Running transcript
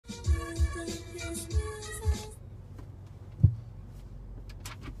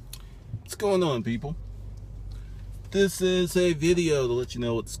going on, people? This is a video to let you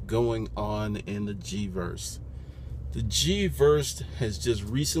know what's going on in the G-verse. The G-verse has just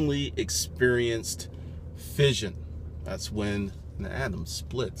recently experienced fission. That's when an atom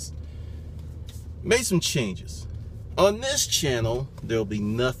splits. Made some changes. On this channel, there'll be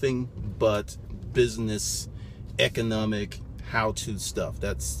nothing but business, economic, how-to stuff.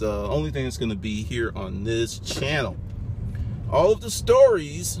 That's the only thing that's going to be here on this channel. All of the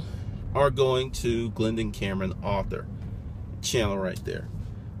stories are going to Glendon Cameron Author channel right there.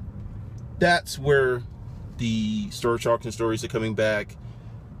 That's where the storage auction stories are coming back,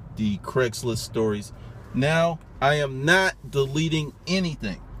 the Craigslist stories. Now, I am not deleting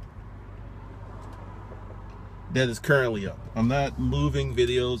anything that is currently up. I'm not moving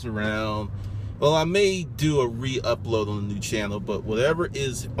videos around. Well, I may do a re-upload on the new channel, but whatever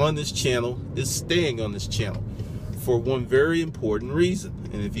is on this channel is staying on this channel for one very important reason.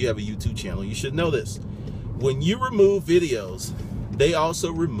 And if you have a YouTube channel, you should know this. When you remove videos, they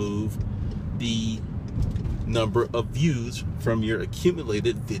also remove the number of views from your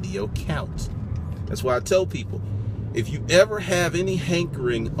accumulated video count. That's why I tell people, if you ever have any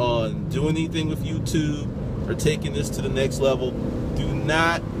hankering on doing anything with YouTube or taking this to the next level, do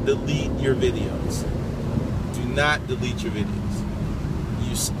not delete your videos. Do not delete your videos.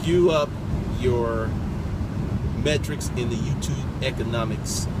 You skew up your metrics in the YouTube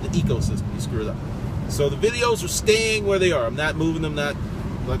economics, the ecosystem. You screw it up. So the videos are staying where they are. I'm not moving them. Not,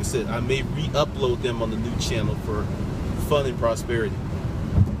 like I said, I may re-upload them on the new channel for fun and prosperity.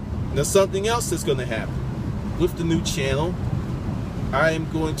 Now, something else that's going to happen with the new channel, I am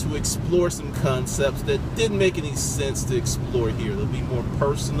going to explore some concepts that didn't make any sense to explore here. They'll be more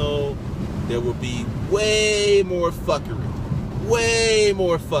personal. There will be way more fuckery. Way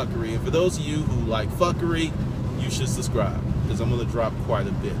more fuckery. And for those of you who like fuckery, you should subscribe, because I'm going to drop quite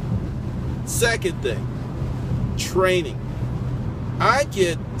a bit. Second thing, training. I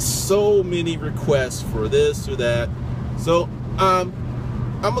get so many requests for this or that. So I'm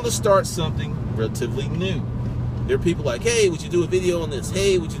going to start something relatively new. There are people like, hey, would you do a video on this?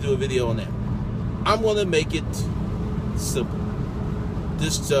 Hey, would you do a video on that? I'm going to make it simple.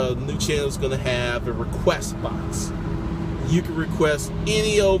 This new channel is going to have a request box. You can request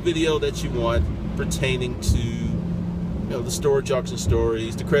any old video that you want pertaining to, the storage auction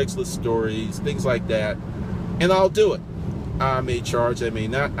stories, the Craigslist stories, things like that, and I'll do it. I may charge, I may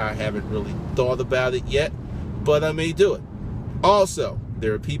not. I haven't really thought about it yet, but I may do it. Also,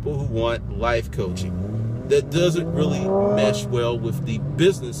 there are people who want life coaching. That doesn't really mesh well with the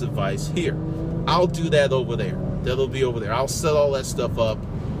business advice here. I'll do that over there. That'll be over there. I'll set all that stuff up.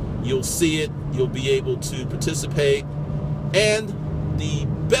 You'll see it. You'll be able to participate. And the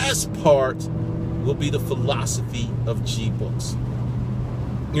best part will be the philosophy of G-books.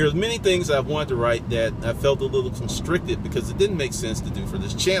 There's many things I've wanted to write that I felt a little constricted because it didn't make sense to do for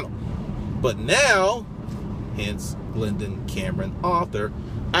this channel. But now, hence Glendon Cameron Author,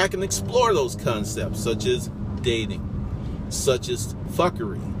 I can explore those concepts, such as dating, such as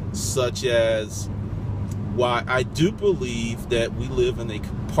fuckery, such as why I do believe that we live in a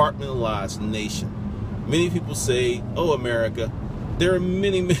compartmentalized nation. Many people say, oh, America. There are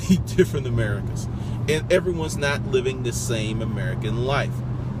many, many different Americas, and everyone's not living the same American life.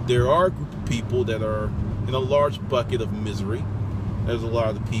 There are a group of people that are in a large bucket of misery. There's a lot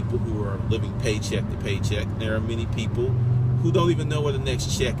of the people who are living paycheck to paycheck. There are many people who don't even know where the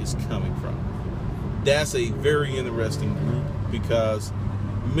next check is coming from. That's a very interesting group because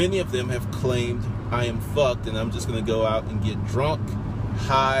many of them have claimed I am fucked and I'm just going to go out and get drunk,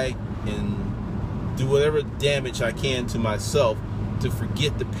 high, and do whatever damage I can to myself to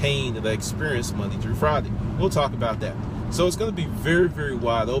forget the pain that I experienced Monday through Friday. We'll talk about that. So it's going to be very, very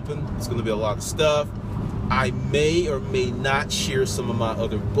wide open. It's going to be a lot of stuff. I may or may not share some of my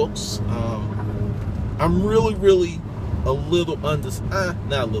other books. I'm really a little I'm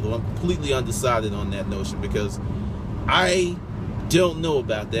completely undecided on that notion because I don't know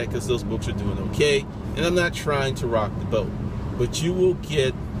about that because those books are doing okay, and I'm not trying to rock the boat. But you will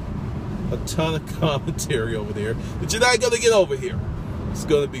get a ton of commentary over there that you're not going to get over here. It's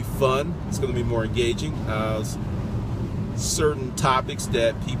going to be fun. It's going to be more engaging. Certain topics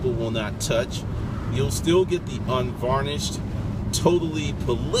that people will not touch. You'll still get the unvarnished, totally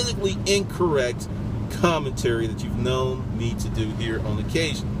politically incorrect commentary that you've known me to do here on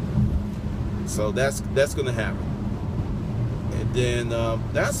occasion. So that's going to happen. And then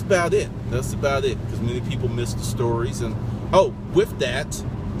that's about it. That's about it, because many people miss the stories. And oh, with that,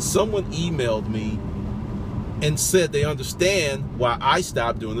 someone emailed me and said they understand why I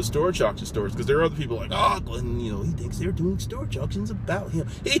stopped doing the storage auction stories, because there are other people like, oh, Glenn, you know, he thinks they're doing storage auctions about him.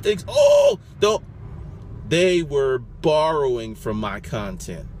 He thinks, oh, they were borrowing from my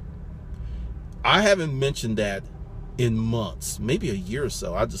content. I haven't mentioned that in months, maybe a year or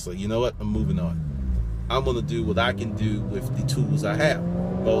so. I just like, you know what, I'm moving on. I'm gonna do what I can do with the tools I have.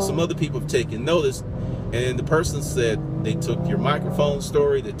 Well, some other people have taken notice, and the person said they took your microphone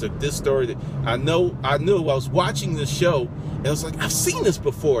story, they took this story. That I knew I was watching this show, and I was like, I've seen this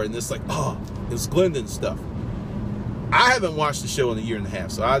before, and it's like, oh, it's Glendon stuff. I haven't watched the show in a year and a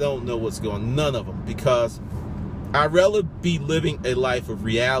half, so I don't know what's going on, none of them, because I'd rather be living a life of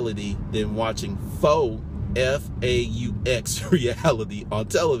reality than watching faux, F-A-U-X, reality on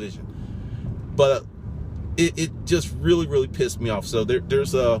television. But it just really pissed me off. So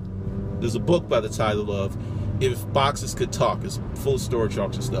there's a book by the title of If Boxes Could Talk. It's full of storage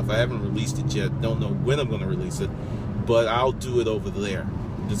auction stuff. I haven't released it yet. Don't know when I'm going to release it, but I'll do it over there.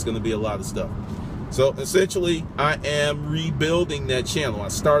 There's going to be a lot of stuff. So essentially, I am rebuilding that channel. I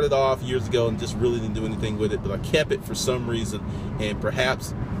started off years ago and just really didn't do anything with it, but I kept it for some reason, and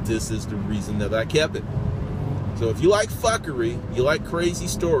perhaps this is the reason that I kept it. So if you like fuckery, you like crazy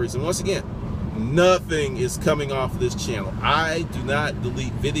stories, and once again, nothing is coming off of this channel. I do not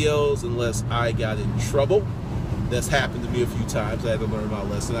delete videos unless I got in trouble. That's happened to me a few times. I had to learn my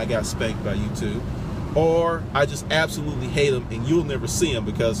lesson. I got spanked by YouTube. Or I just absolutely hate them, and you'll never see them,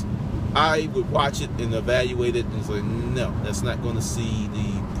 because I would watch it and evaluate it, and it's like, no, that's not going to see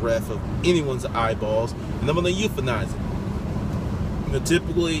the breadth of anyone's eyeballs, and I'm going to euthanize it. You know,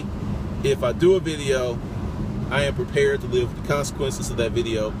 typically, if I do a video, I am prepared to live with the consequences of that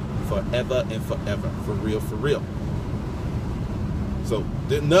video forever and forever, for real. So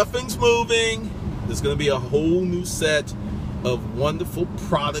nothing's moving. There's going to be a whole new set of wonderful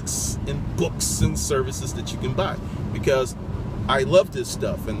products and books and services that you can buy, because I love this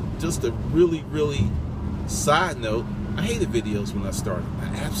stuff. And just a really side note, I hated videos when I started.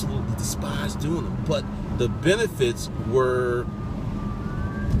 I absolutely despised doing them, but the benefits were,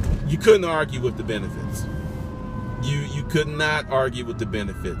 you couldn't argue with the benefits. You could not argue with the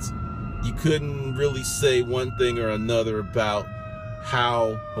benefits. You couldn't really say one thing or another about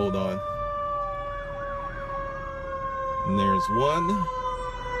how, hold on. And there's one.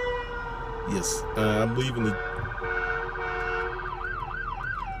 Yes, I'm leaving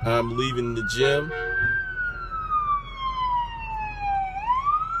the gym.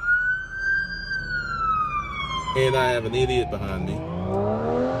 And I have an idiot behind me.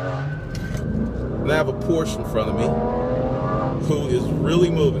 And I have a Porsche in front of me who is really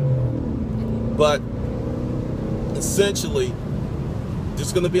moving. But essentially,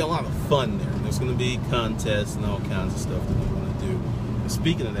 there's going to be a lot of fun there. There's going to be contests and all kinds of stuff that we want to do. And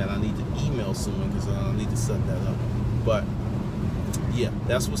speaking of that, I need to email someone, because I need to set that up. But yeah,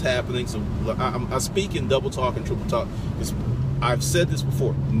 that's what's happening. So I speak in double talk and triple talk, because I've said this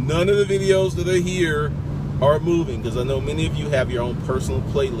before. None of the videos that are here are moving, because I know many of you have your own personal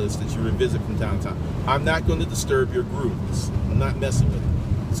playlist that you revisit from time to time. I'm not going to disturb your grooves. I'm not messing with it.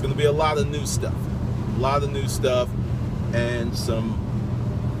 It's going to be a lot of new stuff. A lot of new stuff, and some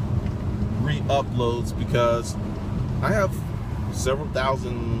re-uploads, because I have several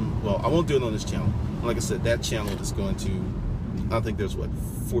thousand, well, I won't do it on this channel. Like I said, that channel is going to, I think there's what,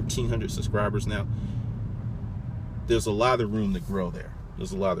 1,400 subscribers now. There's a lot of room to grow there.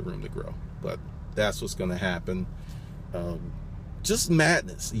 There's a lot of room to grow, but that's what's going to happen. Just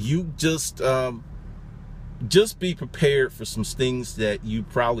madness. You just be prepared for some things that you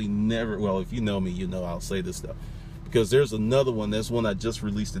probably never, well, if you know me, you know I'll say this stuff, because there's another one. There's one I just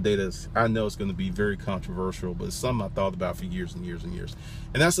released today that's, I know it's going to be very controversial, but it's something I thought about for years and years and years.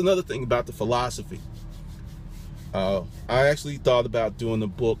 And that's another thing about the philosophy. I actually thought about doing a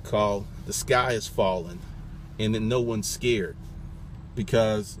book called The Sky Is Falling and Then No One's Scared,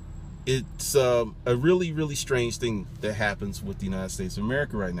 because it's a really strange thing that happens with the United States of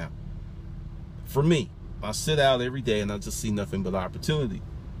America right now. For me, I sit out every day and I just see nothing but opportunity.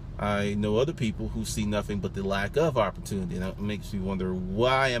 I know other people who see nothing but the lack of opportunity, and it makes me wonder,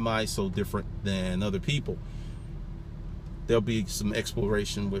 why am I so different than other people? There'll be some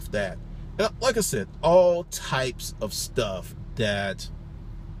exploration with that. And like I said, all types of stuff that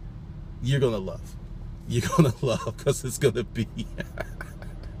you're gonna love. You're gonna love, because it's gonna be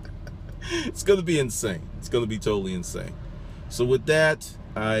it's gonna be insane. It's gonna be totally insane. So with that,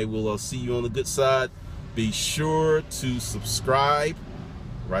 I will see you on the good side. Be sure to subscribe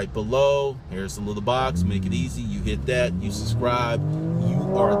right below. Here's the little box. Make it easy. You hit that, you subscribe,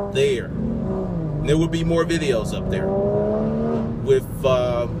 you are there. And there will be more videos up there. With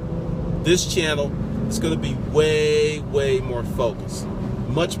this channel, It's going to be way more focused.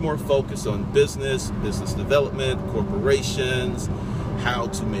 Much more focused on business development, corporations, how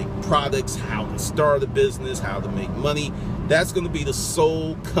to make products, how to start a business, how to make money. That's going to be the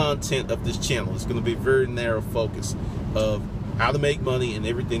sole content of this channel. It's going to be a very narrow focus of how to make money and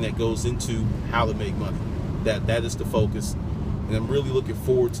everything that goes into how to make money. That is the focus. And I'm really looking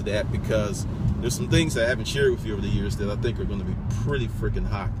forward to that, because there's some things that I haven't shared with you over the years that I think are going to be pretty freaking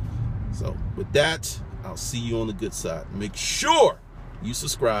hot. So with that, I'll see you on the good side. Make sure you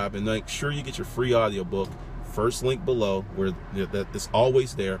subscribe and make sure you get your free audiobook. First link below, where that is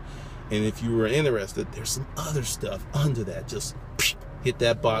always there. And if you were interested, there's some other stuff under that. Just hit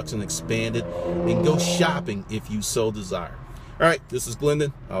that box and expand it and go shopping if you so desire. All right, this is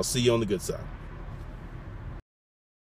Glendon. I'll see you on the good side.